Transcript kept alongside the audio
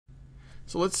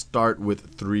So let's start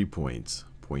with 3 points.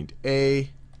 Point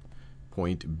A,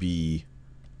 point B,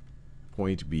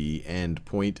 and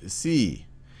point C.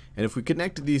 And if we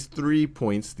connect these 3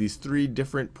 points, these 3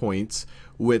 different points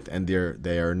with, and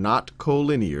they are not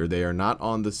collinear, they are not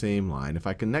on the same line. If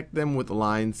I connect them with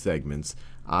line segments,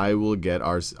 I will get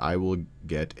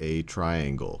a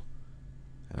triangle.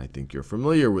 And I think you're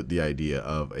familiar with the idea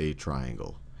of a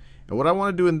triangle. And what I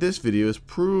want to do in this video is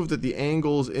prove that the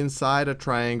angles inside a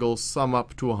triangle sum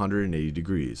up to 180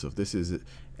 degrees. So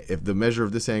if the measure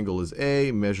of this angle is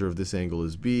A, measure of this angle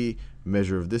is B,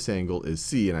 measure of this angle is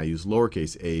C, and I use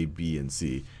lowercase a, b, and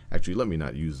c. Actually, let me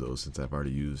not use those since I've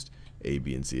already used a,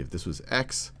 b, and c. If this was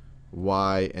x,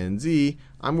 y, and z,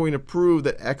 I'm going to prove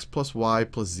that x plus y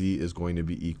plus z is going to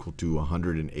be equal to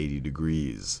 180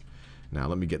 degrees. Now,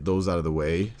 let me get those out of the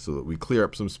way so that we clear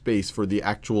up some space for the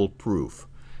actual proof.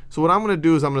 So what I'm going to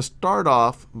do is I'm going to start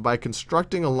off by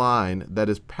constructing a line that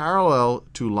is parallel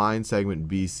to line segment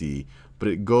BC, but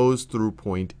it goes through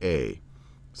point A.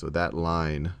 So that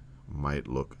line might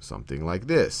look something like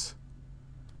this.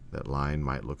 That line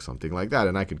might look something like that.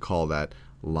 And I could call that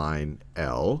line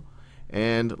L.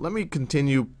 And let me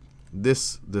continue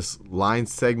this line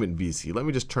segment BC. Let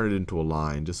me just turn it into a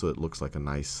line just so it looks like a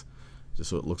nice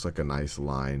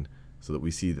line, so that we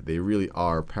see that they really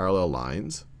are parallel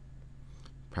lines.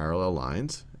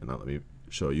 And now let me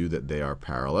show you that they are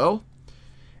parallel.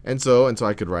 And so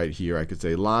I could write here, I could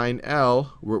say line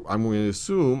L, I'm going to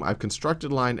assume I've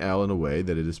constructed line L in a way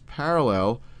that it is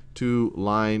parallel to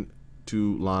line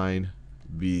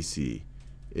BC.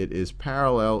 It is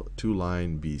parallel to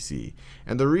line BC.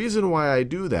 And the reason why I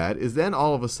do that is then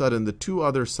all of a sudden the 2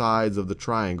 other sides of the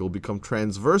triangle become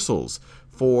transversals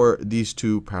for these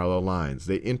 2 parallel lines.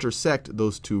 They intersect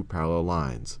those 2 parallel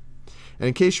lines. And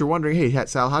in case you're wondering, hey,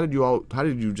 Sal, how did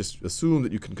you just assume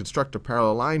that you can construct a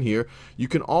parallel line here? You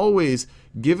can always,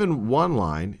 given one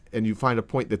line, and you find a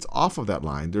point that's off of that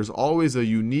line, there's always a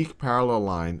unique parallel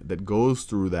line that goes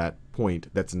through that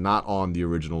point that's not on the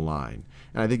original line.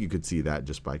 And I think you could see that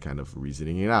just by kind of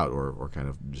reasoning it out, or kind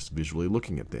of just visually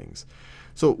looking at things.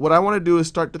 So what I want to do is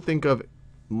start to think of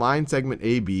line segment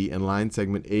AB and line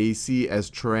segment AC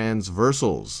as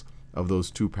transversals of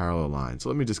those 2 parallel lines. So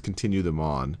let me just continue them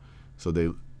on, so they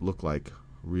look like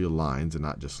real lines and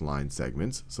not just line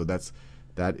segments. So that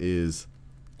is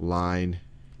line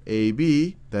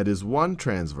AB. That is one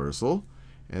transversal.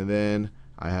 And then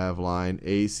I have line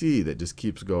AC that just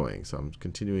keeps going. So I'm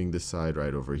continuing this side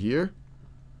right over here.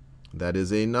 That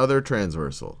is another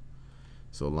transversal.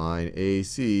 So line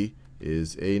AC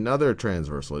is another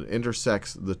transversal. It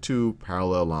intersects the 2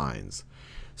 parallel lines.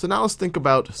 So now let's think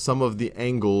about some of the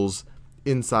angles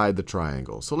inside the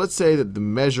triangle. So let's say that the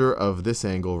measure of this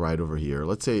angle right over here,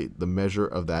 let's say the measure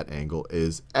of that angle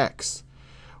is x.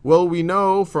 Well, we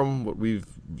know from what we've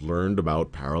learned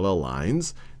about parallel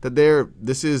lines that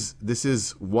this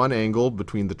is one angle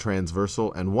between the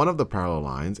transversal and one of the parallel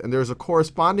lines, and there's a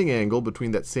corresponding angle between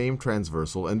that same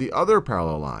transversal and the other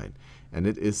parallel line. And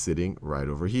it is sitting right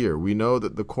over here. We know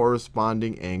that the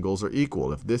corresponding angles are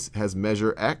equal. If this has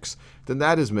measure x, then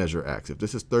that is measure x. If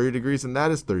this is 30 degrees, then that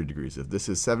is 30 degrees. If this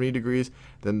is 70 degrees,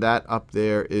 then that up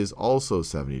there is also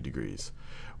 70 degrees.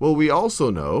 Well, we also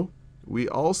know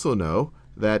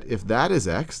that if that is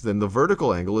x, then the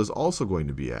vertical angle is also going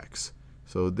to be x.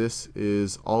 So this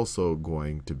is also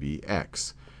going to be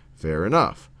x. Fair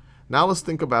enough. Now let's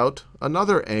think about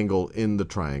another angle in the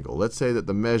triangle. Let's say that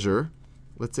the measure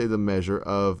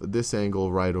of this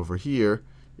angle right over here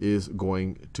is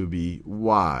going to be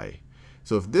y.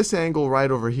 So if this angle right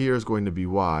over here is going to be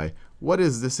y, what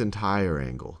is this entire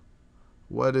angle?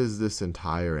 What is this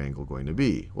entire angle going to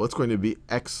be? Well, it's going to be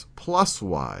x plus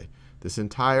y. This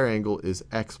entire angle is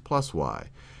x plus y.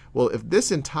 Well, if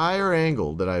this entire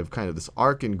angle that this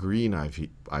arc in green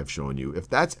I've shown you, if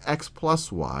that's x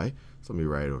plus y, so let me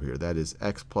write it over here, that is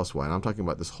x plus y. And I'm talking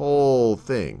about this whole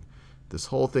thing. This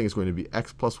whole thing is going to be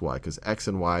x plus y, because x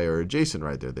and y are adjacent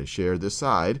right there. They share this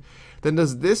side. Then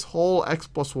does this whole x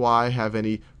plus y have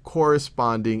any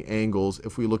corresponding angles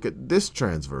if we look at this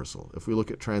transversal, if we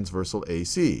look at transversal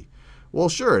AC? Well,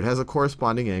 sure, it has a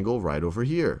corresponding angle right over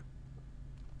here.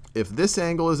 If this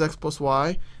angle is x plus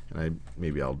y, and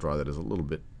maybe I'll draw that as a little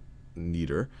bit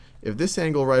neater. If this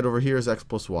angle right over here is x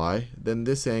plus y, then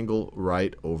this angle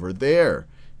right over there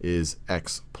is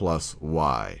x plus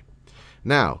y.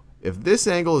 Now, if this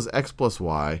angle is x plus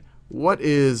y, what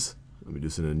is, let me do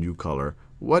this in a new color,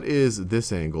 what is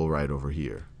this angle right over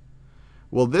here?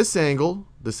 Well, this angle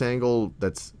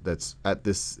that's at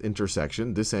this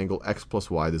intersection, this angle x plus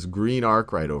y, this green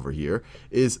arc right over here,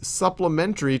 is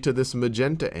supplementary to this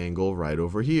magenta angle right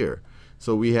over here.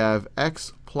 So we have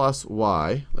x plus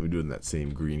y. Let me do it in that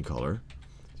same green color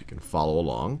so you can follow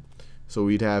along. So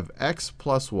we'd have x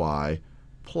plus y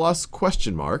plus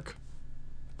question mark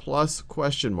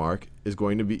is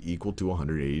going to be equal to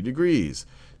 180 degrees.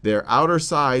 Their outer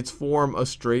sides form a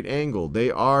straight angle.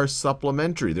 They are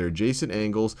supplementary. They're adjacent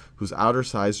angles whose outer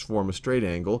sides form a straight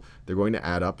angle. They're going to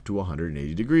add up to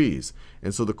 180 degrees.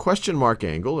 And so the question mark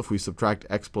angle, if we subtract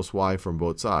x plus y from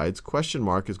both sides, question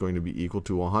mark is going to be equal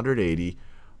to 180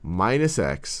 minus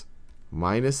x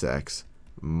minus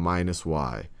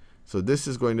y. So this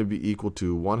is going to be equal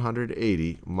to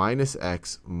 180 minus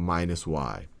x minus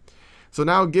y. So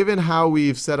now, given how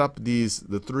we've set up the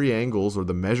three angles, or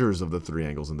the measures of the three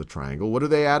angles in the triangle, what do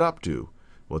they add up to?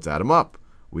 Well, let's add them up.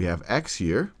 We have x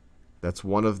here. That's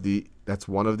one of the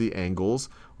angles,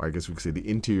 or I guess we could say the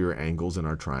interior angles in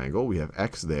our triangle. We have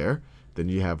x there. Then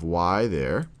you have y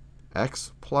there,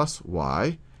 x plus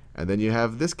y. And then you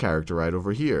have this character right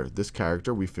over here. This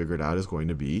character we figured out is going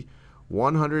to be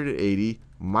 180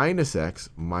 minus x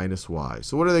minus y.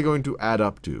 So what are they going to add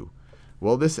up to?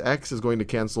 Well, this x is going to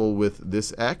cancel with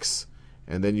this x,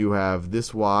 and then you have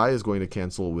this y is going to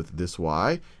cancel with this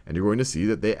y, and you're going to see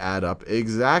that they add up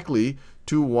exactly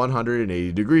to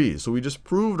 180 degrees. So we just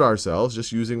proved ourselves,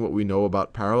 just using what we know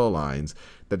about parallel lines,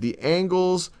 that the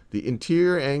angles, the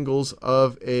interior angles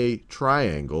of a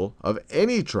triangle, of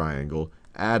any triangle,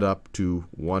 add up to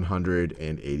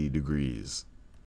 180 degrees.